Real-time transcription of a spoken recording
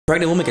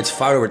Pregnant woman gets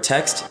fired over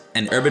text,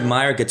 and Urban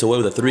Meyer gets away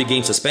with a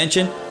 3-game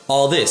suspension.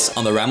 All this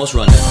on the Ramos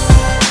Rundown.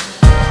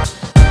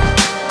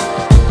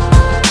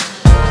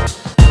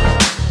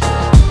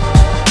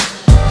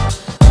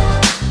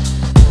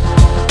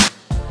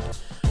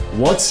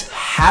 What's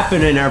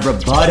happening,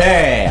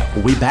 everybody?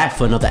 We back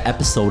for another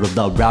episode of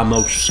the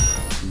Ramos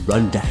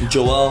Rundown.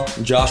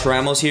 Josh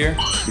Ramos here.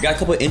 We got a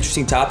couple of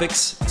interesting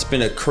topics. It's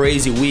been a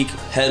crazy week.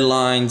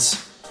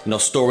 Headlines,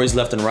 stories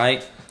left and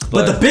right.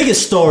 But the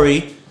biggest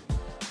story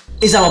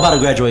is I'm about to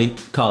graduate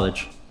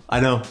college. I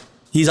know.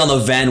 He's on the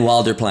Van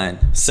Wilder plan.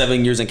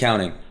 7 years and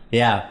counting.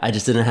 Yeah, I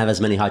just didn't have as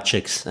many hot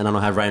chicks, and I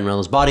don't have Ryan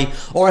Reynolds' body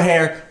or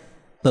hair,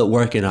 but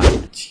working on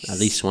it. At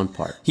least one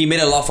part. He made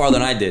it a lot farther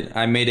than I did.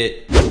 I made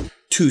it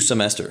 2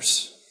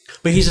 semesters.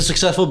 But he's a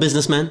successful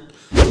businessman.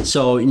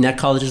 So net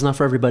college is not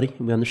for everybody.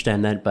 We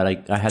understand that, but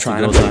I had to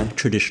go the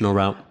traditional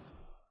route.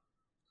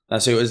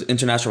 So it was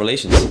international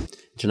relations.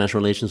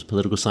 International relations,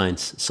 political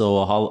science. So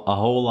a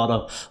whole lot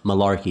of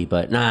malarkey,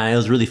 but nah, it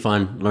was really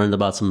fun. Learned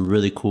about some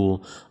really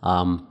cool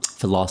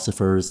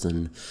philosophers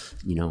and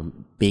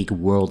big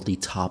worldly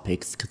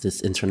topics because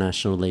it's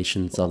international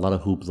relations. A lot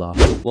of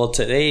hoopla. Well,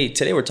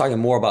 today we're talking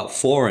more about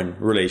foreign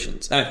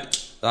relations.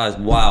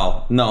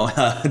 Wow, no,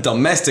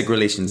 domestic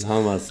relations. How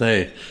am I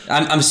say?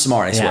 I'm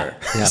smart, I swear.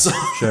 Yeah, so,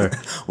 sure.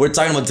 We're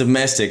talking about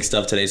domestic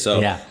stuff today. So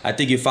yeah. I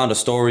think you found a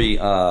story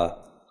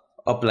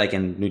up like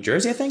in New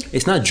Jersey, I think?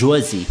 It's not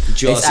Jersey.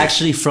 It's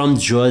actually from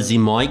Jersey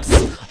Mike's.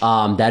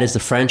 That is the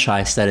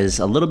franchise that is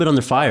a little bit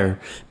under fire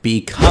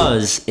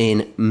because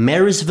in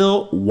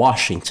Marysville,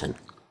 Washington.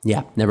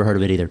 Yeah, never heard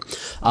of it either.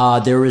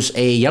 There was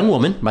a young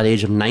woman by the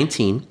age of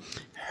 19.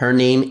 Her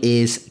name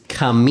is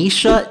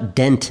Kamisha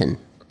Denton.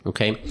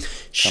 Okay.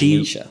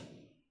 Kamisha.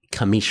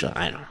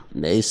 I don't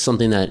know. It's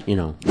something that,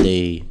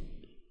 they,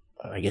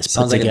 I guess,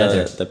 sounds put like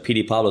together. the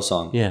P.D. Pablo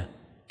song. Yeah.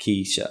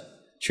 Keisha,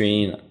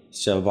 Trina,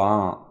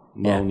 Siobhan.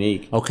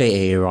 Monique. Yeah.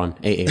 Okay, Aaron,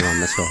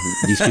 let's go.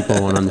 These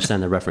people won't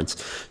understand the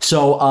reference.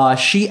 So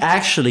she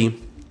actually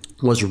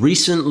was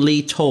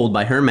recently told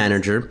by her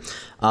manager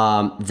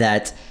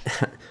that,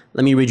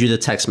 let me read you the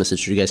text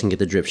message so you guys can get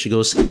the drift. She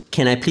goes,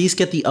 "Can I please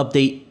get the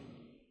update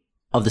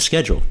of the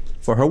schedule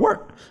for her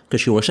work?"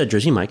 Because she works at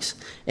Jersey Mike's.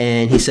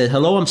 And he said,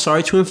 "Hello, I'm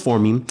sorry to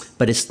inform you,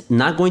 but it's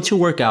not going to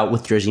work out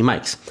with Jersey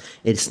Mike's.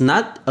 It's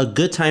not a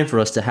good time for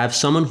us to have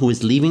someone who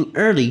is leaving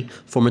early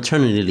for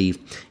maternity leave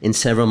in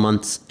several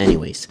months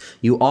anyways.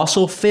 You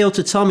also failed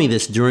to tell me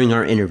this during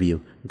our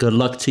interview. Good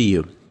luck to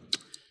you."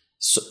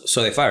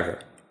 So they fired her?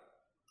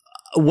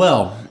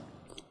 Well,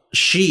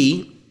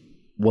 she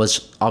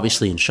was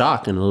obviously in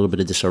shock and a little bit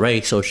of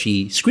disarray. So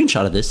she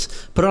screenshotted this,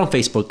 put it on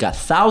Facebook, got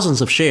thousands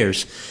of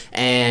shares.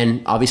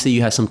 And obviously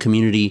you have some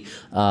community,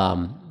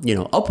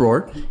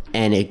 uproar,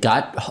 and it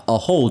got a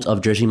hold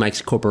of Jersey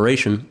Mike's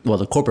corporation, well,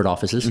 the corporate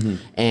offices,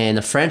 and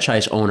the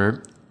franchise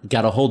owner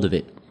got a hold of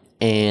it.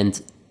 And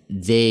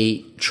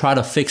they try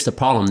to fix the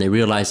problem. They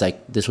realized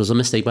this was a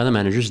mistake by the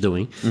manager's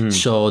doing.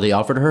 So they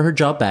offered her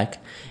job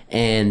back,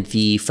 and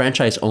the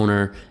franchise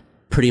owner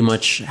pretty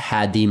much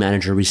had the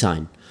manager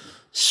resign.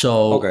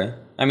 So okay,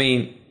 I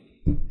mean,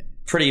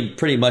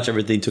 pretty much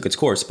everything took its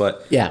course,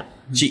 but yeah,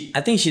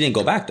 I think she didn't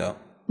go back though.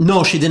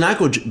 No, she did not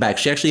go back.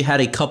 She actually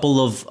had a couple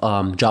of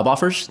job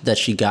offers that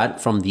she got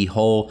from the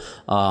whole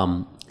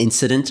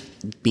incident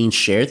being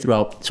shared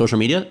throughout social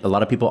media. A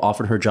lot of people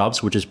offered her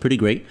jobs, which is pretty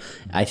great.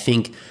 I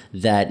think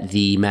that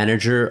the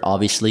manager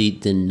obviously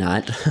did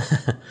not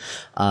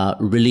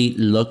really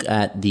look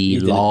at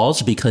the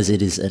laws because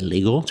it is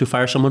illegal to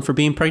fire someone for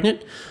being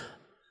pregnant.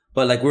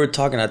 But I think we were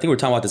talking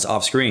about this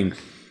off screen.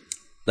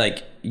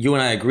 You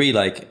and I agree,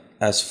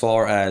 as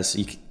far as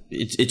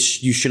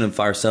you shouldn't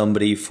fire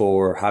somebody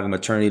for having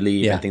maternity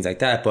leave and things like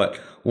that. But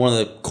one of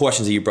the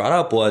questions that you brought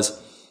up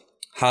was,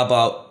 how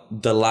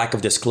about the lack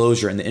of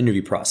disclosure in the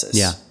interview process?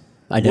 Yeah,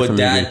 I definitely would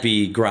that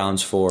be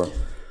grounds for,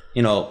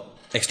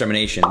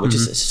 extermination? Which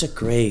is such a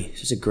gray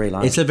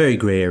line. It's a very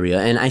gray area,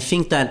 and I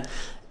think that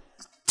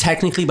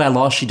technically by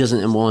law she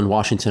doesn't. Well, in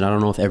Washington, I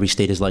don't know if every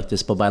state is like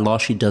this, but by law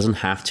she doesn't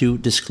have to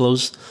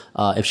disclose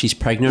if she's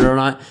pregnant or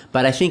not.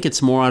 But I think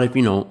it's more out of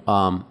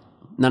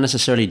not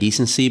necessarily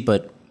decency,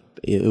 but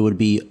it would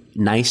be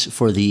nice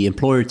for the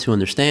employer to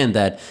understand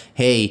that,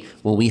 hey,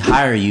 when we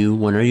hire you,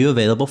 when are you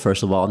available,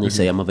 first of all? And they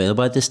say, I'm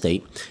available at this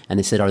date. And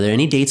they said, are there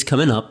any dates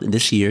coming up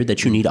this year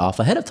that you need off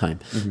ahead of time?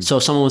 So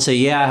someone would say,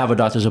 yeah, I have a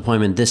doctor's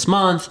appointment this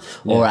month,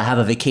 or I have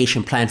a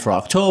vacation planned for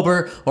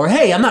October, or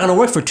hey, I'm not going to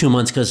work for 2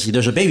 months because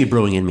there's a baby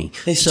brewing in me.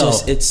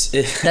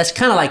 That's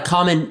kind of like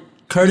common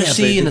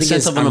courtesy in the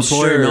sense of an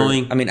employer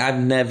knowing. I mean,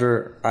 I've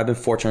been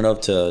fortunate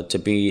enough to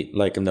be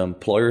in the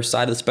employer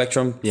side of the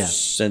spectrum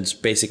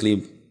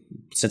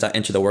since I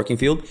entered the working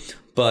field.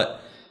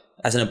 But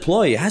as an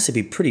employee, it has to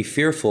be pretty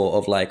fearful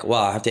of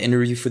wow, I have to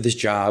interview for this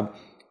job,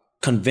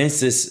 convince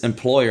this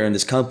employer and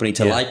this company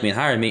to like me and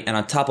hire me. And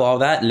on top of all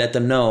that, let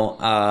them know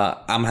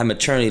I'm having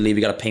maternity leave.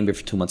 You got to pay me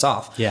for 2 months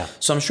off. Yeah.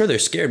 So I'm sure they're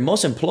scared.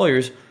 Most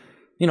employers,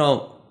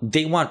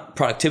 they want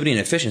productivity and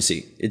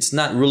efficiency. It's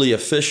not really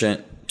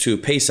efficient to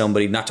pay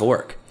somebody not to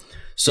work.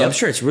 So I'm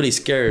sure it's really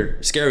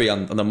scary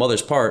on the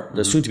mother's part,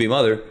 the soon-to-be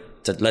mother,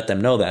 to let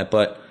them know that.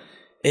 But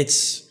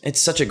it's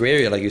such a gray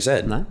area, like you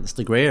said. Nah, it's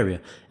the gray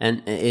area.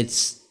 And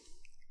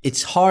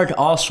it's hard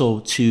also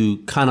to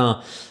kind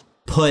of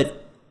put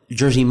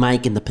Jersey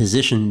Mike in the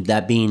position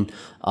that being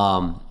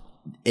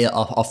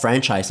a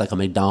franchise like a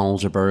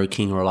McDonald's or Burger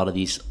King or a lot of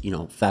these,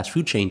 fast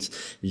food chains,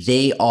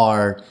 they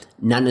are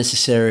not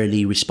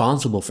necessarily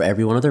responsible for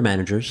every one of their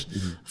managers,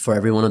 for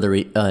every one of their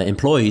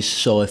employees.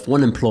 So if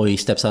one employee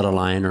steps out of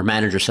line or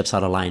manager steps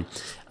out of line,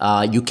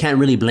 you can't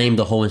really blame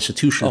the whole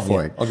institution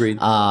for it. Agreed.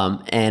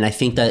 And I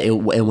think that it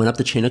went up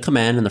the chain of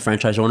command and the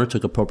franchise owner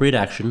took appropriate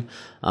action.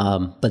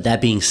 But that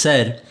being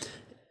said,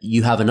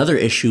 you have another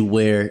issue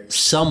where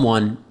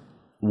someone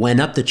went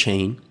up the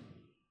chain,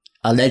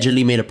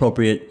 allegedly made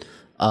appropriate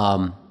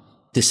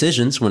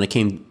decisions when it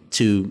came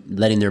to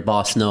letting their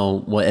boss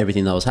know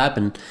everything that was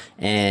happening,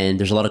 and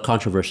there's a lot of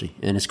controversy,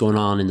 and it's going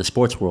on in the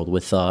sports world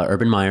with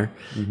Urban Meyer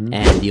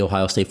and the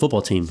Ohio State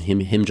football team.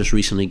 Him just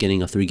recently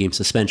getting a 3-game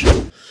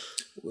suspension,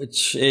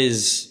 which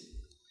is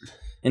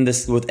in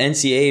this with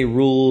NCAA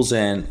rules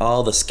and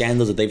all the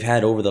scandals that they've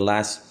had over the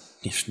last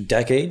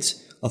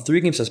decades. A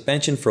 3-game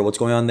suspension for what's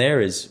going on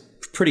there is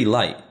pretty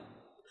light.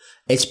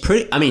 It's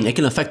pretty. I mean, it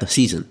can affect the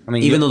season. I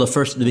mean, even though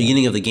the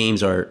beginning of the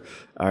games are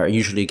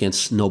usually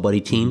against nobody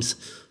teams,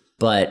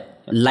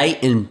 but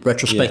light in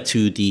retrospect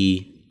to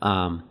the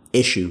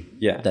issue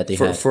that they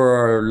had. For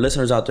our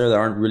listeners out there that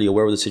aren't really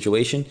aware of the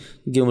situation,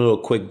 give them a little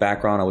quick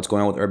background on what's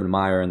going on with Urban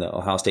Meyer and the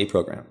Ohio State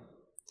program.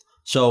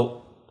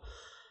 So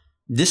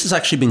this has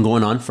actually been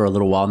going on for a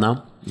little while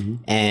now,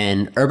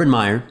 and Urban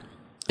Meyer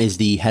is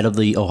the head of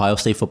the Ohio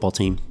State football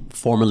team,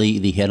 formerly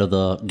the head of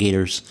the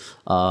Gators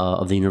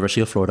of the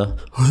University of Florida.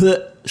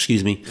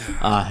 Excuse me.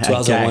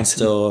 2001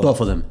 still.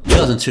 Both of them.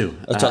 2002.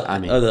 I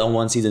mean. The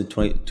one season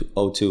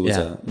 2002 was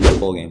a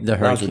bowl game. The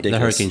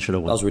Hurricane should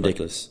have won. That was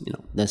ridiculous.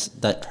 But,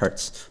 that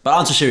hurts. But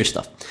on to serious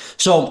stuff.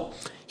 So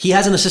he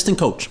has an assistant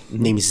coach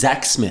named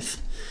Zach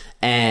Smith.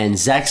 And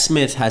Zach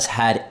Smith has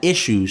had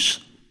issues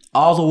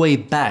all the way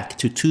back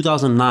to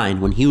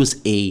 2009 when he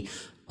was a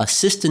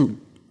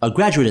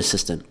graduate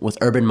assistant with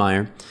Urban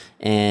Meyer,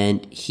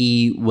 and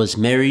he was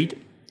married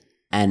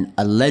and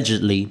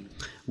allegedly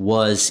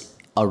was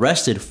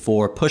arrested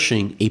for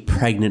pushing a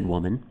pregnant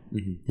woman,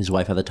 his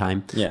wife at the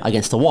time,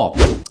 against the wall,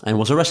 and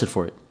was arrested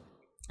for it.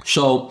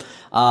 So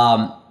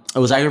it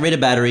was aggravated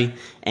battery,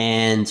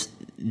 and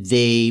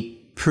they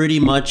pretty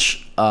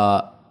much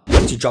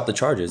you dropped the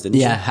charges, didn't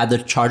you? Yeah, had the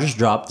charges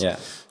dropped. Yeah.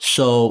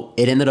 So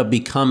it ended up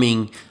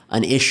becoming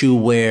an issue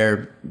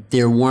where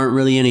there weren't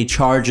really any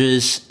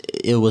charges.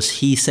 It was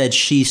he said,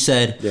 she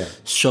said. Yeah.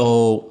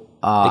 So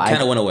it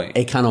kind of went away.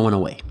 It kind of went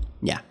away.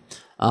 Yeah.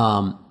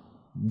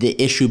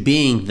 The issue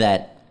being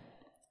that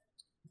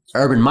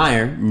Urban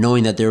Meyer,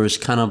 knowing that there was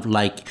kind of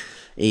like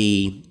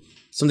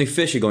something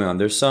fishy going on.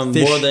 There's some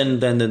more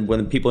than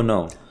when people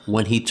know.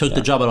 When he took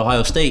the job at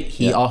Ohio State,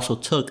 he also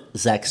took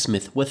Zach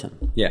Smith with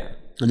him. Yeah.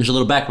 And there's a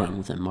little background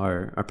with him.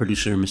 Our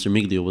producer, Mr.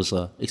 Miglio, was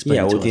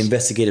explaining to us. Yeah, with the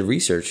investigative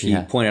research, he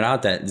pointed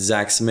out that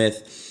Zach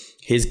Smith,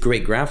 his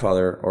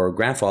great-grandfather or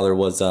grandfather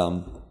was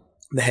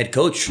the head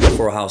coach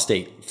for Ohio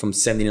State from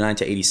 79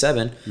 to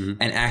 87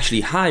 and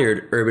actually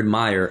hired Urban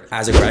Meyer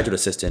as a graduate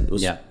assistant. It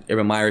was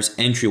Urban Meyer's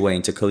entryway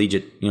into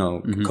collegiate,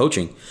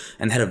 coaching,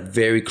 and had a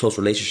very close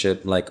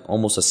relationship, like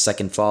almost a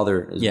second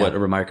father is what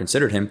Urban Meyer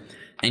considered him,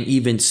 and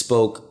even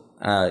spoke,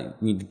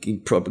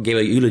 gave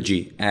a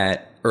eulogy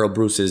at Earl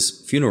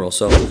Bruce's funeral.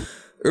 So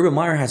Urban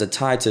Meyer has a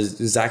tie to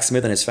Zach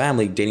Smith and his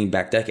family dating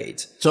back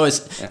decades. So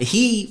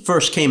he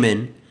first came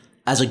in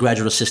as a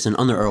graduate assistant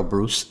under Earl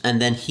Bruce, and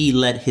then he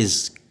let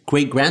his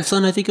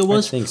great-grandson, I think it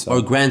was,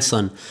 or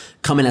grandson,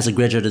 come in as a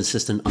graduate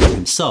assistant under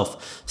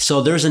himself.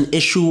 So there's an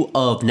issue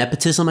of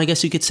nepotism, I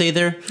guess you could say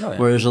there,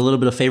 where there's a little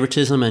bit of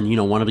favoritism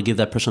and, wanted to give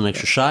that person an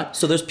extra shot.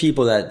 So there's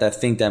people that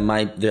think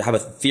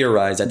that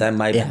theorized that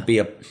might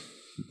be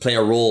play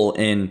a role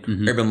in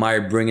Urban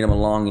Meyer bringing him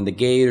along in the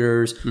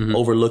Gators,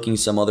 overlooking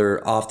some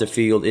other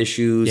off-the-field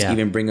issues,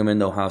 even bring him in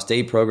the Ohio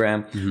State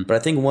program. But I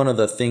think one of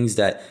the things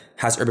that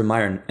has Urban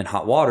Meyer in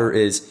hot water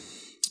is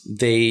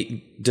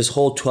this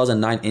whole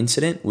 2009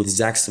 incident with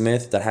Zach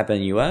Smith that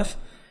happened in UF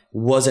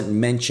wasn't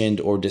mentioned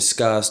or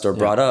discussed or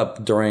brought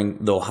up during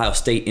the Ohio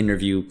State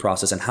interview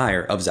process and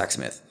hire of Zach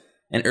Smith.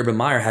 And Urban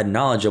Meyer had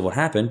knowledge of what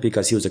happened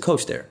because he was a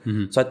coach there.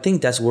 So I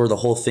think that's where the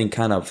whole thing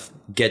kind of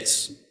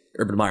gets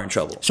Urban Meyer in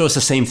trouble. So it's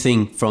the same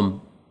thing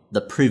from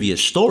the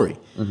previous story.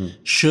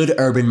 Should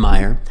Urban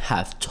Meyer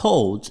have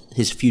told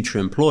his future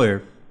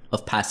employer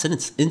of past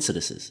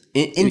incidences?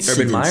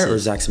 Urban Meyer or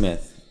Zach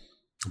Smith?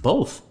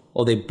 Both.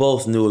 Oh, they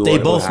both knew. They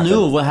both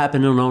knew what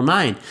happened in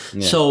 2009.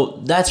 Yeah.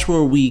 So that's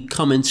where we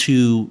come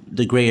into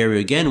the gray area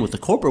again with the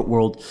corporate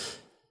world.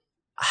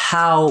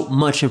 How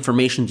much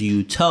information do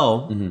you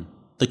tell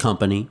the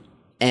company,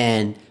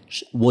 and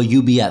will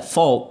you be at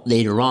fault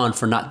later on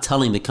for not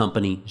telling the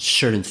company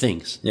certain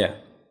things? Yeah.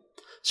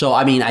 So,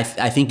 I mean, I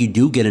think you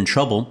do get in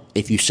trouble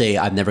if you say,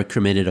 I've never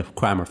committed a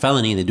crime or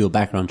felony, and they do a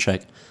background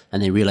check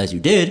and they realize you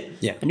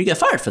did, and you get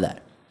fired for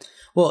that.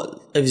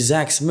 Well, if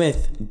Zach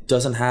Smith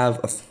doesn't have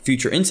a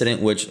future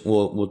incident, which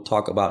we'll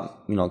talk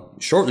about,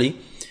 shortly,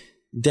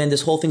 then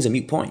this whole thing's a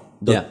moot point.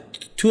 The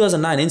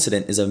 2009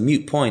 incident is a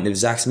moot point if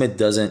Zach Smith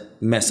doesn't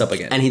mess up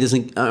again. And he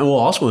doesn't,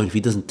 also if he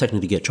doesn't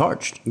technically get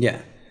charged.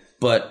 Yeah.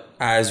 But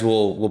as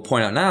we'll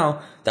point out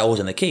now, that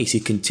wasn't the case. He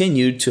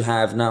continued to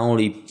have not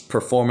only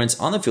performance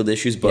on the field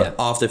issues, but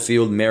off the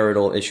field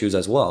marital issues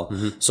as well.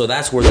 Mm-hmm. So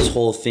that's where this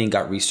whole thing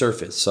got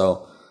resurfaced.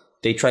 So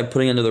they tried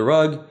putting it under the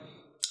rug.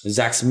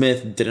 Zach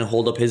Smith didn't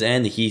hold up his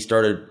end. He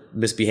started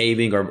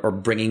misbehaving or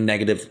bringing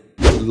negative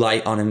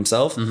light on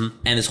himself, and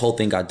this whole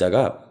thing got dug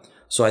up.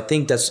 So I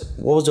think that's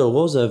what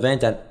was the event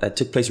that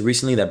took place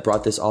recently that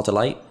brought this all to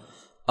light?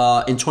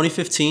 In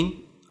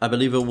 2015, I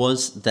believe it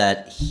was,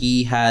 that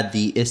he had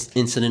the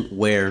incident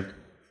where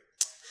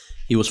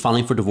he was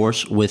filing for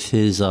divorce with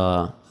his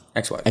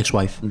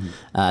ex-wife.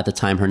 At the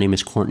time, her name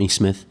is Courtney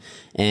Smith,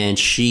 and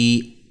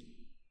she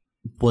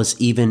was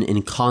even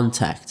in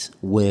contact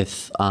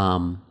with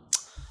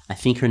I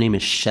think her name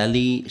is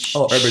Shelly.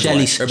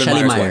 Shelly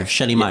Meyer.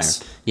 Shelly Meyer.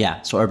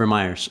 Yeah. So Urban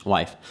Meyer's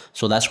wife.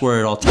 So that's where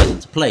it all ties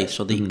into play.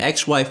 So the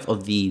ex-wife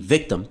of the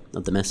victim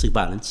of domestic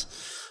violence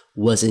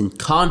was in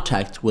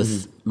contact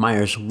with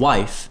Meyer's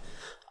wife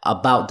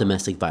about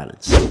domestic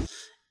violence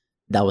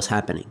that was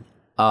happening.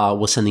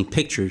 Was sending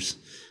pictures,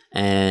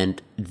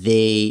 and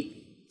they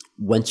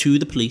went to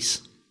the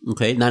police.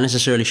 Okay, not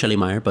necessarily Shelly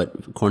Meyer,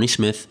 but Courtney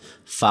Smith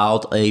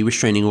filed a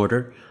restraining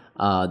order.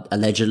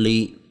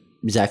 Allegedly,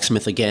 Zach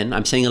Smith, again,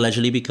 I'm saying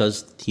allegedly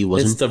because he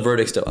wasn't. It's the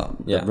verdict still out.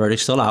 Yeah. The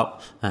verdict's still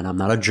out, and I'm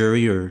not a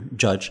jury or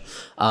judge.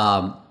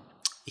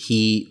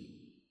 He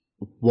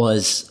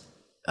was,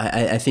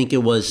 I think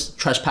it was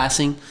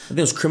trespassing. I think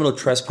it was criminal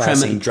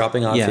trespassing,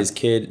 dropping off his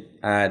kid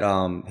at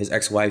his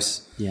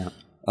ex-wife's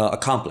a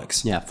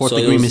complex. Yeah, fourth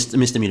degree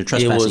misdemeanor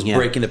trespassing. It was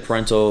breaking the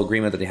parental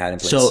agreement that they had in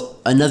place. So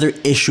another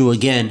issue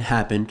again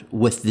happened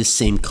with this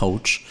same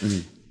coach,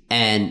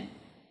 and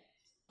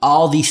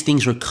all these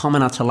things are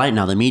coming out to light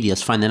now. The media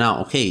is finding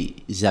out, okay,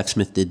 Zach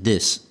Smith did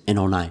this in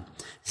 2009.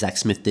 Zach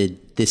Smith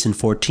did this in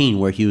 2014,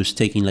 where he was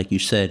taking, like you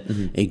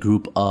said, a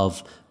group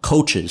of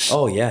coaches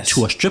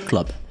to a strip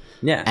club.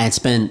 Yeah. And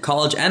spend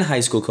college and high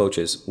school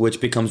coaches,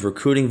 which becomes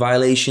recruiting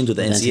violations with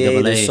the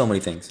NCAA. There's so many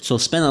things. So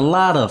spend a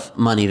lot of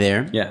money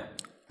there. Yeah.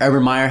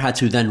 Urban Meyer had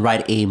to then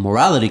write a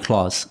morality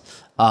clause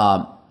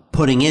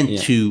putting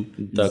into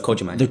the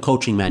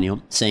coaching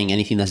manual, saying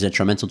anything that's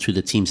detrimental to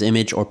the team's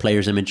image or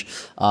player's image,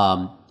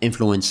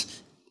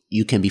 influence,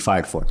 you can be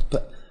fired for.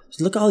 But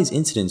look at all these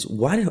incidents.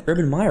 Why did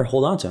Urban Meyer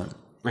hold on to him?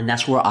 And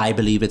that's where I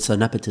believe it's a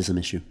nepotism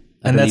issue.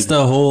 And that's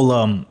the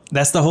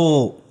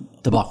whole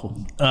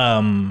debacle.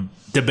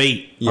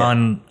 Debate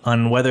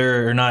on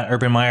whether or not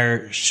Urban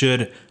Meyer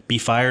should be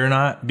fired or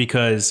not,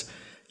 because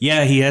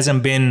he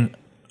hasn't been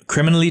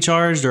criminally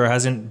charged or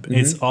hasn't.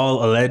 It's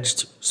all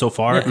alleged so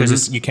far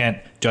because you can't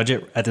judge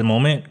it at the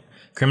moment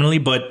criminally,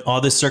 but all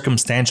this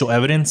circumstantial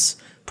evidence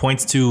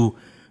points to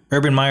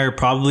Urban Meyer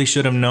probably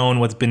should have known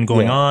what's been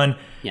going on.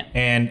 Yeah.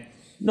 And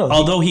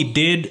although he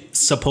did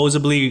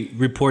supposedly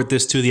report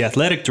this to the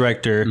athletic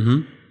director,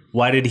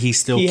 why did he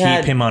still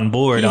keep him on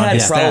board on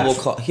his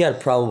staff? He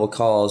had probable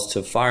cause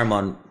to fire him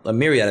on a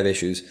myriad of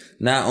issues.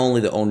 Not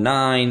only the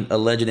 2009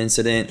 alleged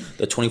incident,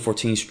 the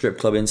 2014 strip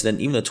club incident,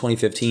 even the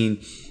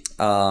 2015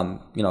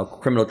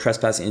 criminal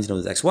trespassing incident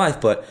with his ex-wife.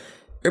 But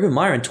Urban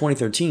Meyer in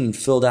 2013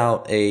 filled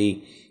out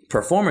a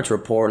performance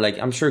report. Like,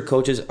 I'm sure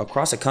coaches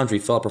across the country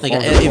fill out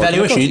performance report.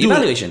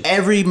 Evaluation.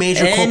 Every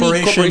major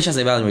corporation has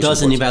an evaluation.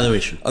 Does an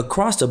evaluation.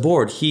 Across the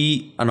board,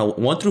 he, on a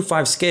 1 through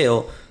 5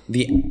 scale,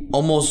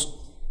 almost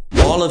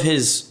all of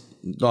his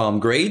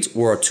grades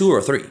were a 2 or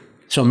a 3.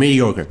 So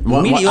mediocre.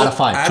 One out of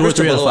 5. 2 or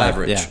 3 out of 5.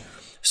 Average. Yeah.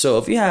 So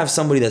if you have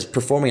somebody that's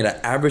performing at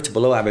an average to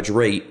below average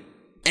rate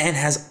and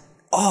has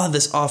all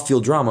this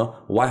off-field drama,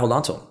 why hold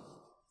on to him?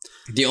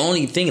 The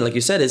only thing, like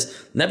you said, is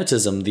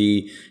nepotism,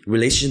 the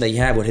relationship that he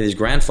had with his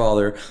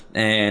grandfather,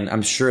 and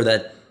I'm sure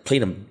that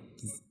played a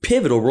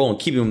pivotal role in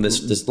keeping him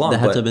this long.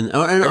 But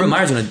Urban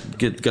Meyer's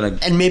gonna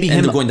and maybe end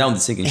him up going down the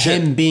sinking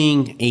ship. Him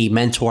being a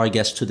mentor, I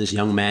guess, to this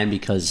young man,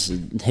 because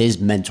his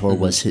mentor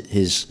was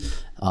his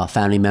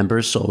family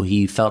members, so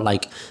he felt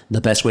like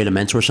the best way to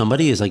mentor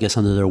somebody is, I guess,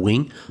 under their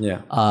wing.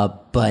 Yeah.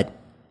 But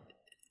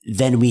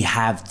then we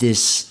have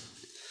this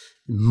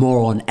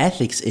moral and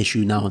ethics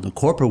issue now in the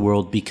corporate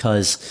world,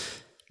 because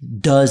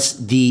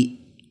does the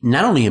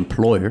not only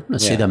employer,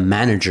 let's say the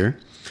manager,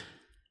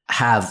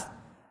 have,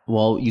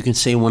 well, you can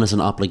say one is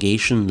an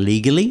obligation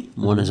legally,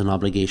 one is an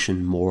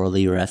obligation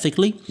morally or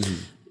ethically.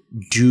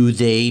 Do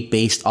they,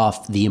 based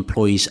off the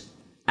employee's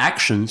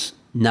actions,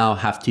 now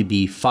have to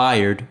be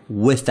fired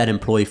with that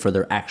employee for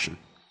their action?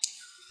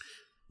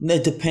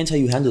 It depends how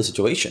you handle the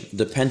situation. It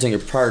depends on your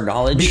prior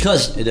knowledge.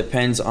 Because it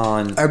depends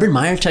on... Urban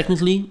Meyer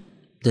technically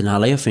did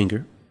not lay a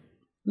finger.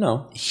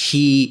 No.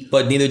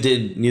 But neither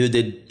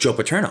did Joe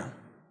Paterno.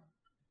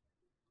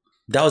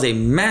 That was a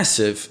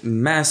massive,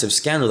 massive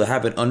scandal that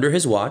happened under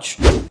his watch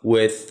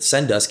with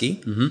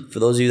Sandusky. For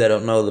those of you that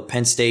don't know, the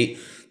Penn State,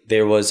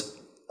 there was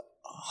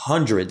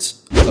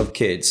hundreds of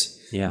kids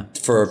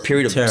for a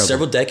period of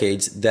several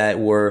decades that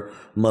were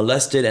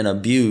molested and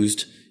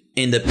abused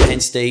in the Penn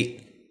State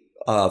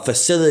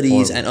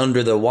facilities and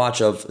under the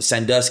watch of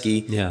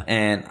Sandusky. Yeah.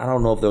 And I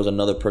don't know if there was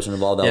another person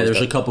involved.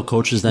 There's a couple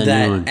coaches that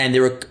knew. And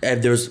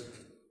there was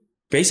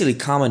basically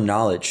common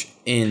knowledge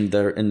in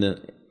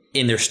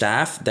their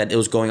staff that it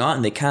was going on,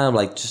 and they kind of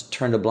like just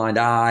turned a blind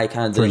eye,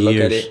 kind of didn't look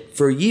at it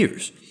for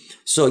years.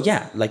 So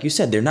yeah, like you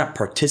said, they're not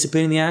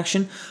participating in the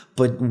action,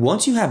 but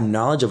once you have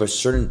knowledge of a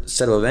certain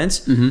set of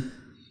events,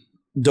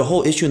 the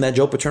whole issue in that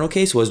Joe Paterno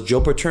case was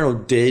Joe Paterno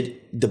did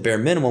the bare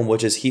minimum,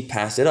 which is he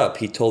passed it up.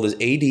 He told his AD,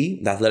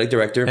 the athletic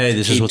director, hey,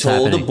 this is what's happening.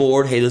 He happening. told the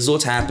board, hey, this is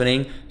what's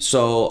happening,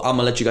 so I'm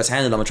gonna let you guys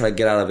handle it. I'm gonna try to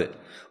get out of it.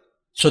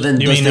 So then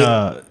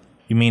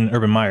you mean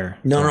Urban Meyer?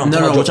 No.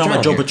 We're talking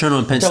about Joe Paterno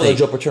and Penn State.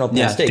 Joe Paterno and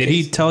Penn State. Did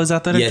he tell his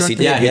athletic director? Yes, he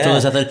did. Yeah, he told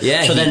his athletic.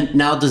 Yeah, so then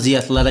now does the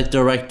athletic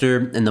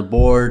director and the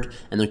board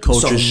and the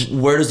coaches? So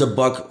where does the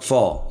buck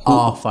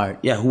fall? Fired.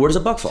 Yeah, where does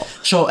the buck fall?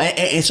 So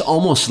it's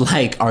almost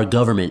like our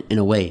government in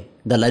a way.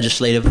 The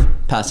legislative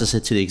passes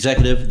it to the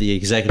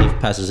executive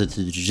passes it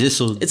to the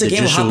judicial. It's a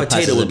game of hot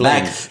potato with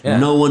blame. Yeah.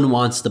 No one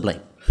wants the blame.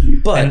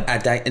 But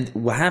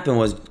what happened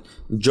was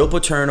Joe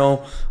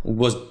Paterno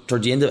was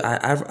toward the end of.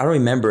 I don't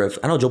remember if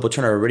I know Joe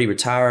Paterno already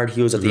retired.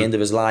 He was at the end of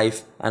his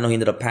life. I know he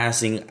ended up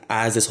passing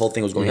as this whole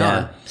thing was going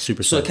on.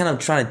 Super. So it kind of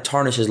trying to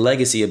tarnish his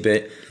legacy a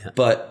bit. Yeah.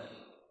 But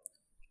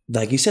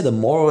like you said, the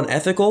moral and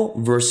ethical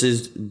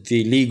versus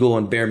the legal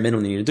and bare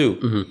minimum you need to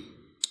do.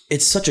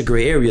 It's such a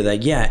gray area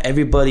that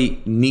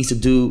everybody needs to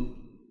do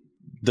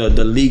the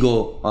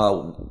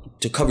legal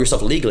to cover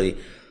yourself legally.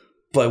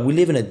 But we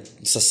live in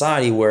a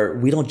society where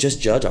we don't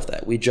just judge off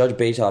that. We judge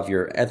based off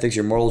your ethics,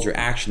 your morals, your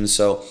actions.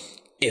 So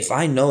if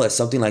I know that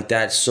something like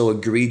that so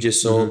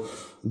egregious, so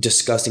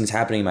disgusting is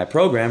happening in my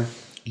program,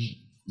 you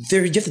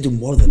have to do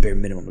more than bare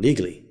minimum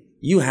legally.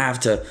 You have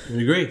to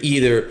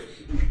either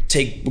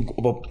take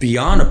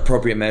beyond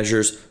appropriate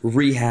measures,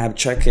 rehab,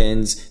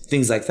 check-ins,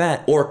 things like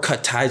that, or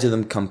cut ties to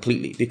them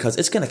completely because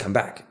it's going to come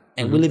back.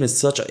 And we live in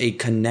such a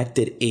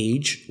connected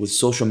age with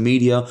social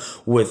media,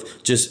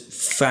 with just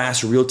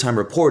fast real-time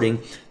reporting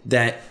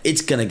that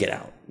it's going to get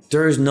out.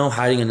 There is no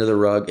hiding under the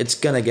rug. It's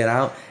going to get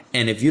out.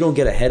 And if you don't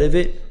get ahead of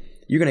it,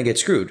 you're going to get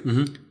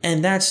screwed.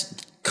 And that's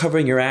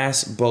covering your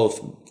ass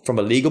both from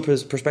a legal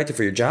perspective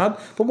for your job,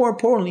 but more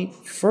importantly,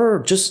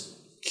 for just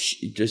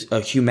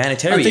a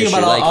humanitarian issue. Think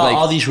about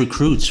all these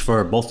recruits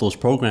for both those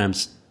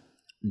programs.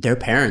 Their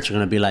parents are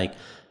going to be like,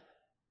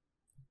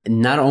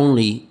 not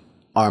only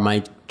are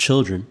my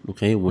children,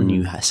 okay, when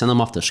you send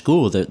them off to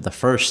school, the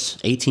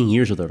first 18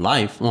 years of their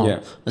life,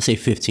 let's say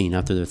 15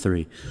 after they're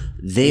 3,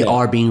 they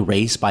are being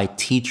raised by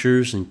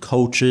teachers and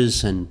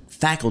coaches and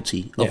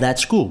faculty of that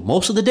school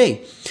most of the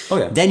day.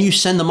 Then you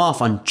send them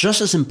off on just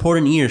as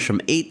important years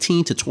from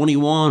 18 to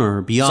 21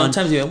 or beyond.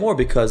 Sometimes even more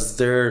because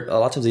a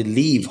lot of times they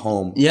leave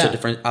home to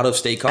different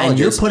out-of-state colleges. And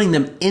you're putting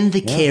them in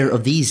the care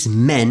of these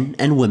men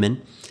and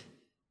women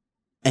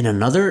in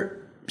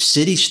another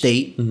city,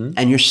 state,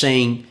 and you're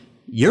saying,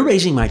 you're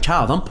raising my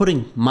child. I'm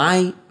putting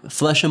my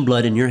flesh and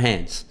blood in your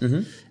hands.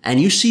 And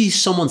you see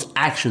someone's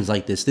actions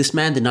like this. This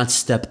man did not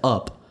step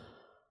up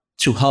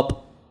to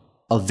help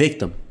a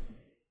victim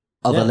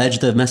of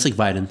alleged domestic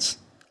violence.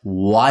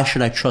 Why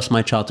should I trust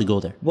my child to go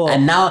there? Well,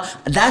 and now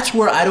that's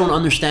where I don't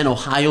understand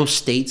Ohio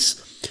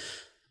State's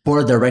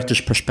board of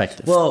directors'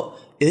 perspective. Well,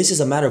 this is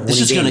a matter of winning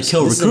games. This is going to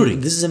kill recruiting.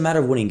 This is a matter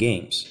of winning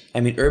games.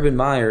 I mean, Urban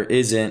Meyer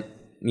isn't,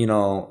 he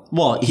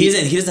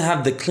doesn't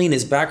have the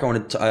cleanest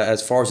background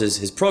as far as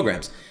his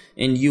programs.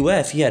 In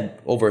UF, he had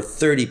over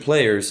 30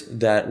 players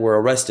that were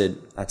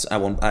arrested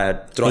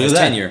throughout his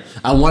tenure.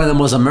 And one of them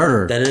was a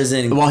murderer. That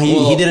isn't... Well,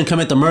 he didn't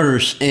commit the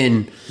murders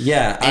in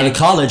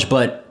college,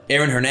 but...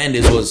 Aaron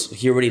Hernandez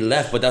he already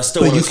left, but that's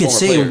still one of his former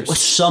players. But you could say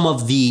some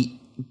of the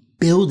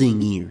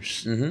building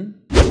years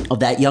of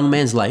that young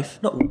man's life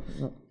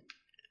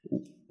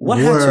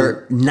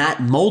were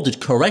not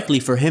molded correctly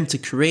for him to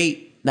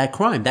create that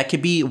crime. That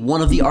could be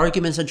one of the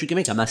arguments that you can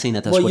make. I'm not saying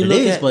that's what it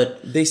is, but...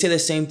 They say the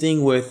same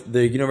thing with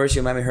the University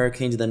of Miami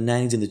Hurricanes in the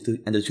 90s and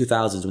the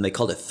 2000s when they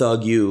called it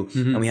Thug U.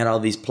 And we had all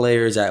these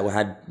players that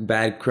had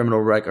bad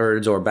criminal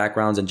records or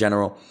backgrounds in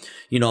general.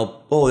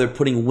 They're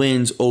putting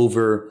wins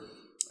over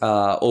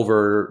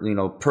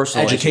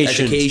personal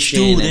education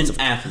student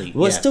athlete.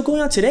 Well, it's still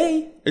going on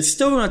today.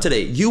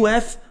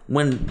 UF,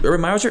 when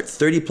Urban Meyer was there,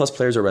 30 plus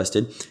players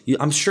arrested.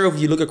 I'm sure if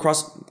you look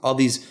across all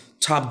these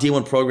top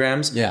D1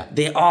 programs,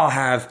 they all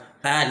have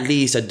at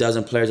least a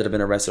dozen players that have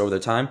been arrested over their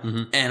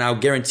time. And I'll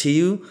guarantee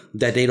you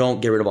that they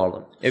don't get rid of all of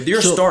them. If you're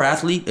a star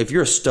athlete, if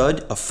you're a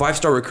stud, a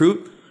 5-star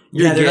recruit,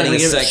 you're getting a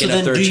second,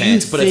 a third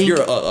chance. But if you're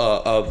a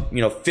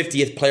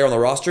 50th player on the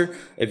roster,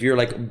 if you're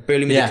like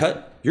barely made the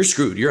cut, you're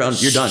screwed. You're done.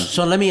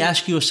 So let me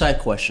ask you a side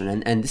question,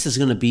 and this is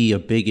going to be a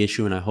big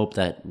issue, and I hope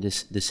that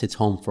this hits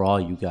home for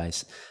all you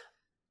guys.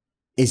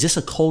 Is this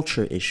a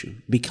culture issue?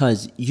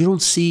 Because you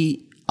don't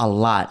see a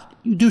lot.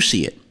 You do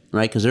see it,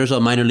 right? Because there's a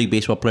minor league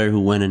baseball player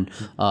who went and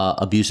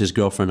abused his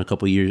girlfriend a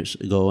couple years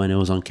ago, and it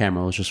was on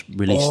camera. It was just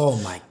released. Oh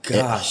my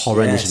gosh!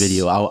 Horrendous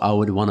video. I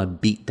would want to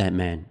beat that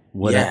man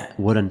What Yeah. It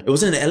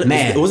wasn't an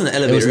elevator. It wasn't an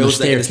elevator. It was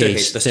like the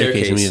staircase. The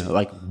staircase.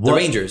 Like the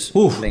Rangers.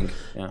 Oof. I think.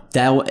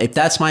 Yeah. If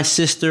that's my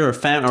sister or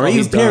family or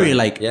even period,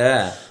 like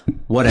yeah,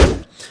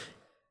 whatever.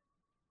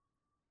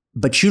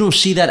 But you don't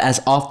see that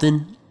as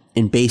often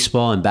in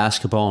baseball and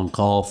basketball and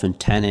golf and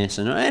tennis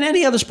and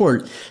any other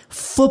sport.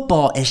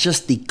 Football is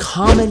just the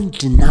common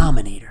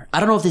denominator.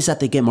 I don't know if it's that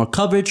they get more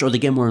coverage or they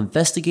get more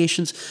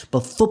investigations,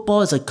 but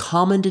football is a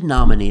common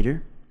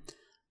denominator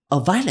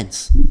of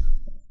violence.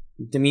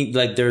 I mean,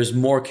 like there's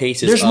more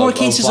cases. There's more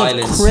cases of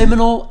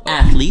criminal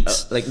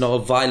athletes,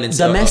 violence,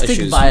 domestic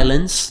issues.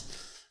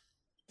 violence,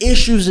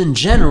 issues in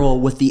general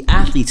with the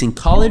athletes in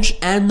college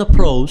and the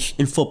pros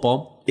in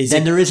football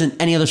than there is in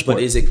any other sport.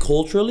 But is it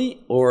culturally,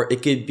 or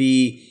it could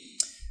be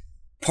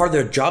part of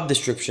their job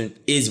description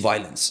is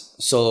violence?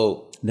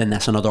 So then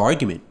that's another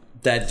argument.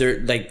 That they're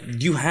like,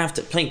 you have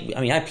to play.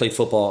 I mean, I played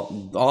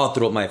football all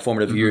throughout my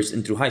formative years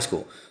and through high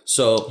school.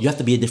 So you have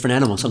to be a different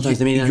animal. Sometimes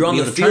you're on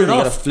the field, you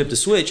gotta flip the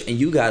switch, and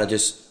you gotta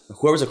just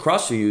whoever's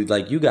across from you,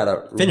 like you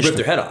gotta rip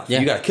their head off. Yeah.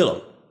 You gotta kill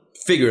them,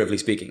 figuratively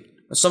speaking.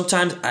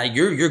 Sometimes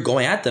you're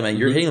going at them and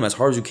you're hitting them as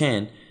hard as you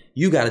can.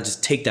 You gotta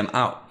just take them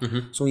out.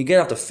 So when you get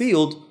off the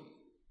field,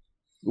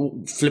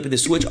 flipping the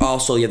switch.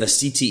 Also, you have the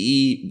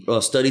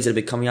CTE studies that have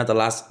been coming out the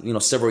last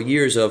several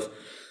years of.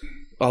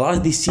 A lot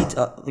of these, I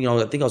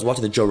think I was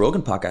watching the Joe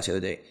Rogan podcast the other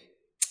day.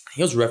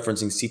 He was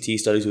referencing CTE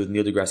studies with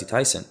Neil deGrasse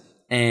Tyson.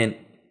 And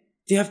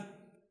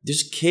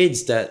there's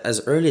kids that as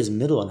early as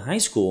middle and high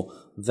school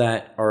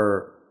that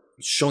are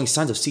showing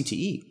signs of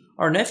CTE.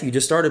 Our nephew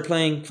just started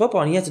playing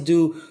football and he had to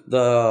do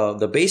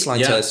the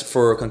baseline test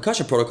for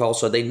concussion protocol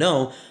so they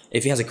know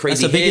if he has a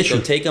crazy hit,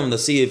 they'll take him to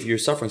see if you're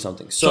suffering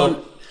something.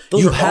 So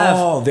those are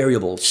all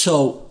variables.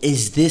 So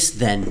is this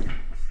then...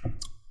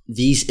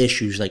 These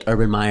issues like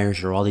Urban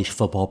Meyers or all these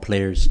football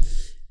players,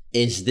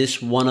 is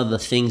this one of the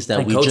things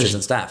that we coaches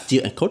and staff,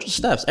 and coaches and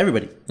staffs,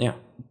 everybody? Yeah.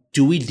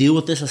 Do we deal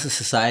with this as a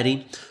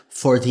society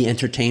for the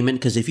entertainment?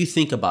 Because if you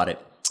think about it,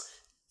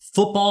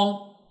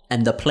 football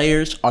and the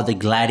players are the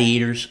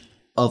gladiators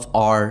of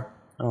our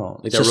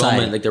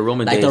society. The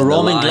Roman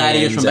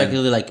gladiators from back in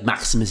the day, like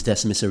Maximus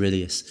Decimus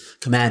Aurelius,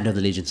 commander of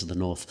the legions of the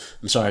North.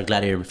 I'm sorry,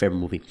 Gladiator, my favorite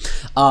movie.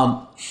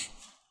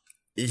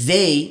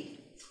 They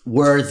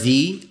were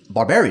the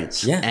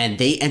barbarians. Yeah. And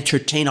they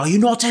entertained, are you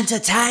not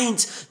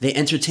entertained? They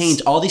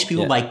entertained all these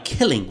people by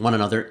killing one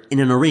another in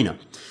an arena.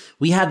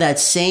 We have that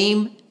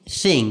same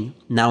thing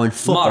now in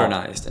football.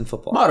 Modernized in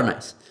football.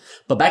 Modernized.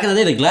 But back in the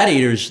day, the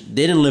gladiators,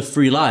 they didn't live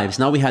free lives.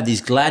 Now we have these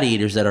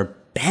gladiators that are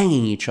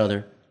banging each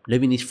other,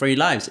 living these free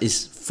lives.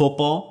 Is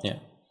football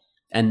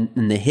and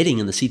the hitting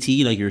and the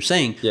CTE, like you were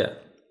saying,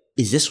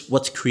 is this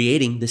what's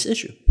creating this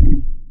issue?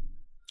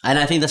 And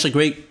I think that's a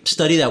great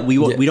study that we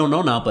don't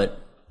know now, but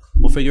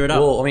we'll figure it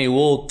out. Well, I mean,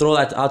 we'll throw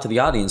that out to the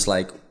audience.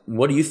 Like,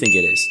 what do you think it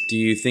is? Do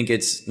you think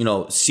it's,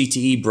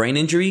 CTE brain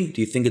injury? Do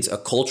you think it's a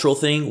cultural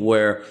thing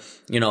where,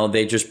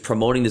 they're just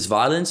promoting this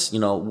violence?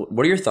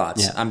 What are your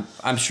thoughts? Yeah.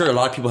 I'm sure a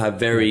lot of people have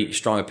very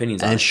strong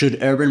opinions on it. And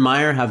should Urban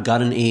Meyer have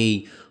gotten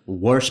a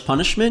worse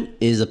punishment?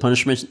 Is the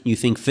punishment you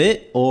think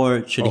fit,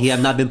 or should he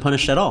have not been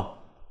punished at all?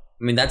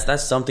 I mean,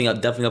 that's something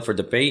definitely up for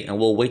debate, and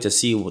we'll wait to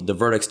see what the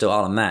verdict's still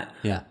out on that.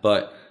 Yeah.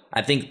 But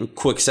I think,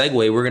 quick segue,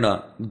 we're going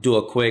to do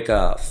a quick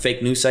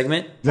fake news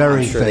segment.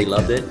 Very I'm sure fake. they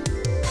loved it.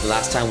 The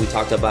last time we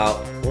talked about,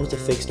 what was the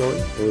fake story?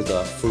 It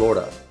was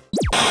Florida.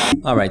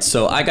 All right,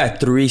 so I got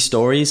 3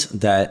 stories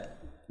that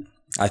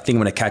I think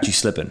I'm going to catch you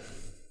slipping.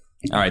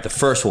 All right, the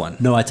first one.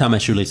 No, I tie my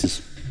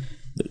shoelaces.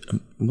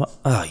 What?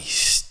 Oh, you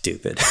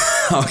stupid.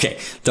 Okay,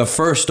 the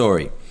first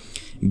story.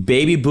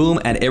 Baby boom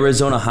at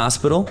Arizona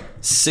hospital.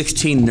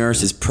 16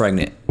 nurses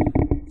pregnant.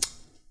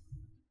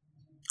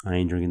 I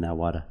ain't drinking that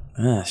water.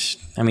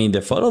 I mean,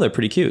 the photo, they're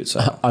pretty cute.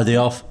 So are they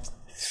all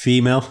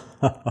female?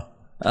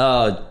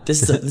 Oh,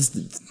 this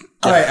is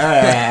all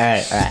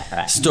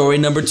right. Story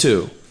number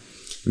 2.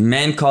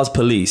 Man calls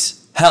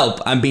police.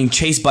 Help, I'm being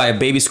chased by a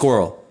baby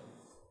squirrel.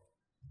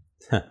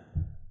 Hey,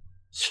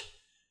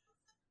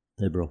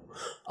 bro.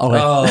 Okay.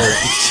 Oh,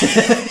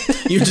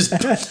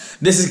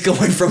 this is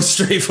going from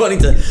straight funny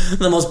to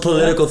the most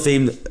political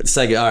themed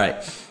segment. All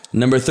right.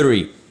 Number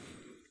 3.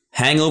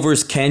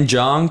 Hangover's Ken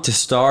Jeong to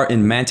star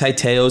in Manti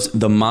Te'o's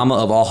The Mama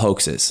of All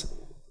Hoaxes.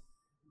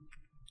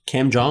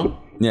 Kim Jong?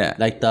 Yeah.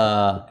 Like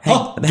the...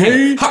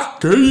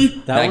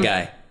 That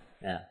guy.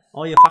 Yeah.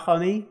 Oh, you fuck on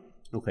me?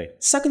 Okay.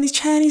 Sucking these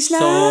Chinese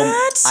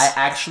nuts. So, I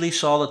actually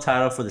saw the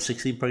title for the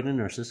 16 pregnant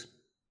nurses.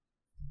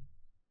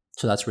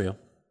 So, that's real.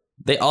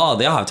 They all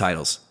have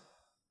titles.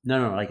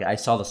 No. Like, I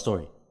saw the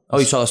story. Oh,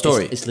 you saw the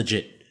story? It's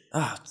legit.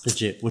 It's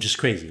legit, which is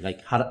crazy.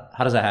 Like, how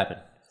does that happen?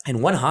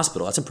 In one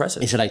hospital. That's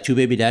impressive. Is it like 2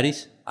 baby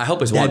daddies? I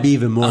hope it's one. That'd be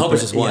even more. I hope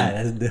it's just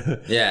one.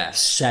 Yeah.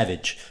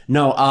 Savage.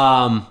 No,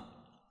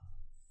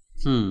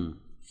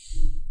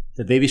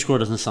 the baby squirrel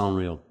doesn't sound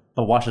real.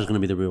 But watch is going to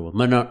be the real one.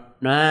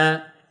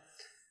 But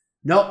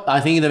Nope, I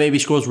think the baby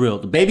squirrel's real.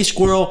 The baby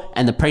squirrel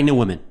and the pregnant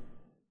woman.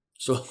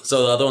 So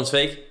the other one's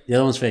fake? The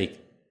other one's fake.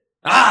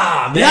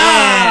 Ah,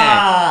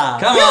 man!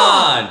 Come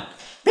on!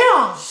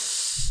 Yeah.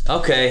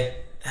 Okay.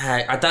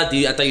 I thought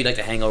you'd like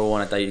the Hangover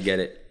one. I thought you'd get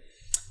it.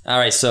 All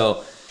right,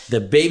 so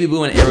the baby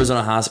boo in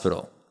Arizona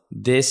hospital.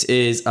 This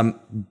is a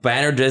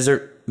Banner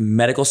Desert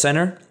Medical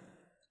Center.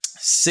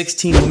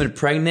 16 women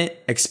pregnant,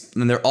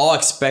 and they're all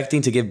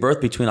expecting to give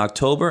birth between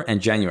October and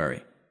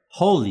January.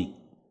 Holy,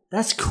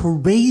 that's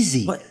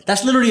crazy. What?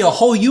 That's literally a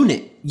whole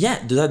unit.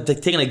 Yeah, they're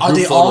taking like. Are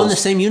they photos. all in the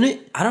same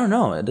unit? I don't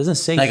know. It doesn't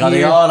say. Like, here. are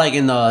they all like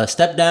in the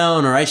step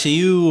down or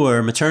ICU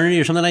or maternity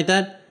or something like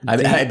that?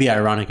 It'd be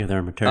ironic if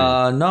they're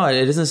maternity. No,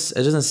 it doesn't.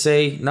 It doesn't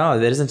say. No,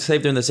 it doesn't say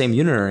if they're in the same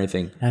unit or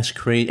anything. That's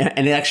crazy,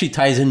 and it actually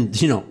ties in,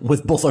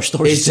 with both our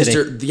stories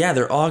today.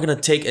 They're all gonna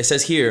take. It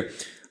says here,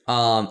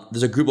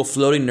 there's a group of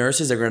floating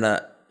nurses that are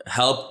gonna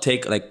help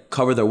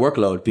cover their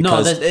workload.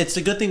 Because it's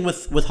a good thing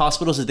with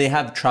hospitals that they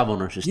have travel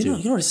nurses too.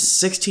 You know,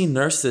 16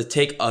 nurses to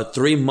take a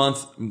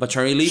 3-month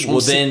maternity leave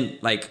within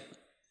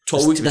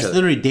 12 weeks. That's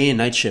literally day and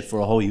night shift for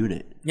a whole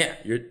unit. Yeah,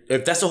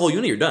 if that's the whole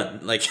unit, you're done.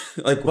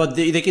 But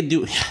they could do.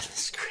 Yeah,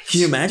 that's crazy. Can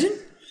you imagine?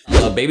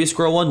 Baby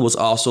Squirrel one was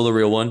also the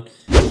real one.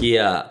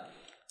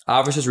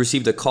 Officers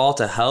received a call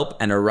to help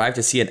and arrived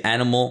to see an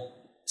animal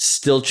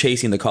still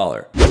chasing the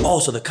caller. Oh,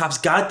 so the cops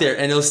got there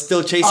and it was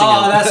still chasing him.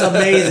 Oh, that's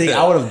amazing.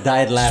 I would have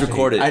died laughing. Just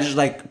record it. I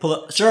just pull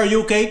up. Sir, are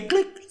you okay?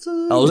 Click.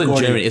 Oh, it was in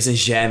Germany. It's in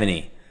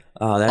Germany.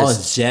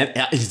 It's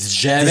German.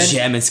 It's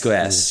German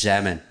squares. It's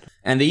German.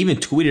 And they even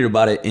tweeted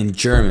about it in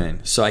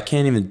German. So I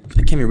can't even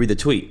read the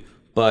tweet.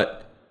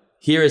 But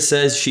here it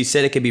says she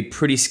said it could be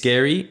pretty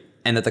scary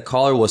and that the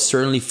caller was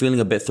certainly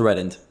feeling a bit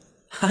threatened.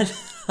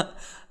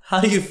 How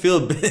do you feel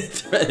a bit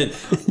threatened?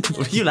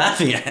 What are you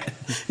laughing at?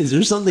 Is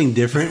there something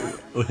different?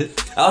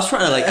 I was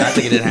trying to act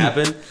like it didn't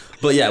happen.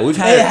 But yeah, it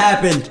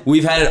happened.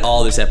 We've had it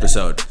all this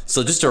episode.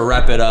 So just to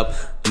wrap it up,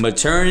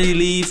 maternity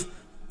leave,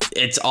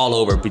 it's all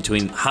over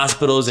between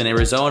hospitals in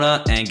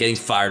Arizona and getting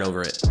fired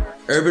over it.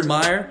 Urban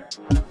Meyer,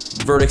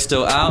 verdict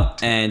still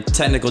out, and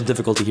technical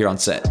difficulty here on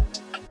set.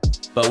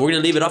 But we're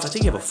going to leave it off. I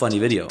think you have a funny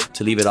video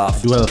to leave it off.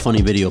 I do have a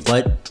funny video,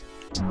 but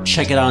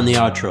check it out in the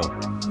outro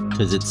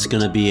because it's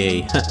going to be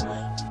a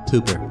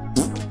pooper.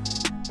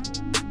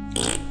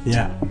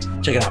 Yeah,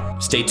 check it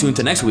out. Stay tuned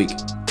to next week.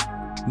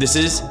 This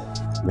is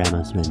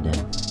Ramos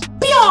Hernandez.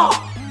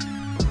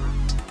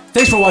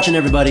 Thanks for watching,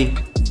 everybody.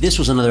 This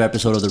was another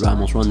episode of the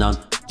Ramos Rundown.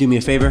 Do me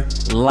a favor,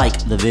 like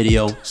the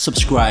video,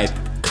 subscribe,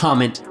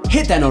 comment,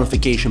 hit that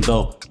notification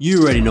bell.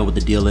 You already know what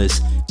the deal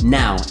is.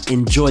 Now,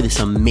 enjoy this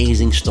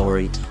amazing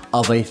story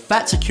of a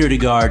fat security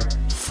guard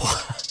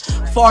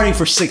farting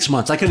for 6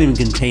 months. I couldn't even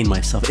contain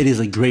myself. It is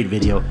a great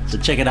video, so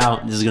check it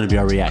out. This is going to be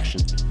our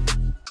reaction.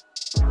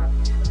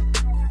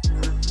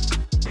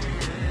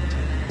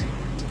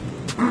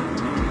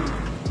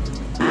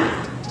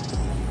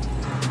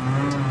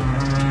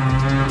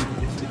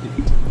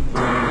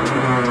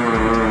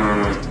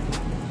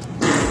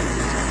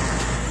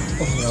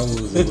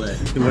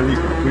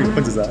 When he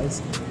puts his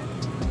eyes.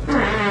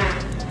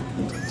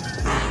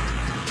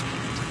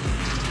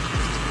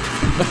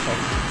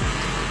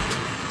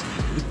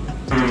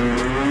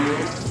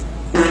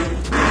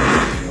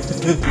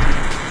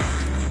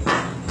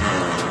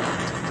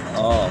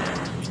 Oh,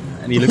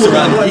 and he looks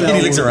around.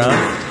 He looks around.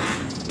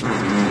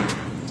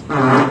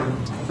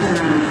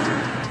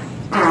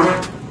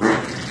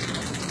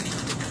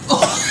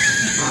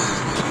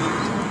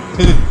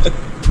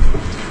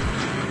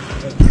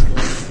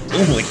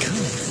 Oh my god.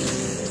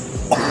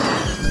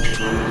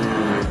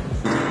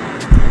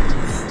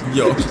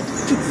 Yo.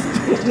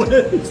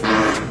 Wettest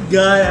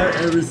guy I've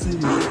ever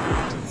seen.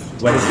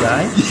 Wettest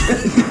guy?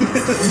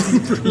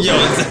 Yo,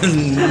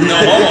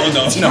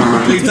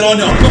 no. Please don't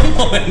no.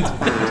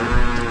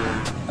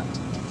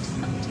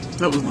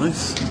 That was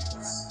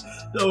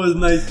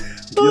nice.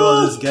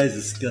 Yo, this guy's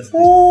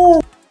disgusting.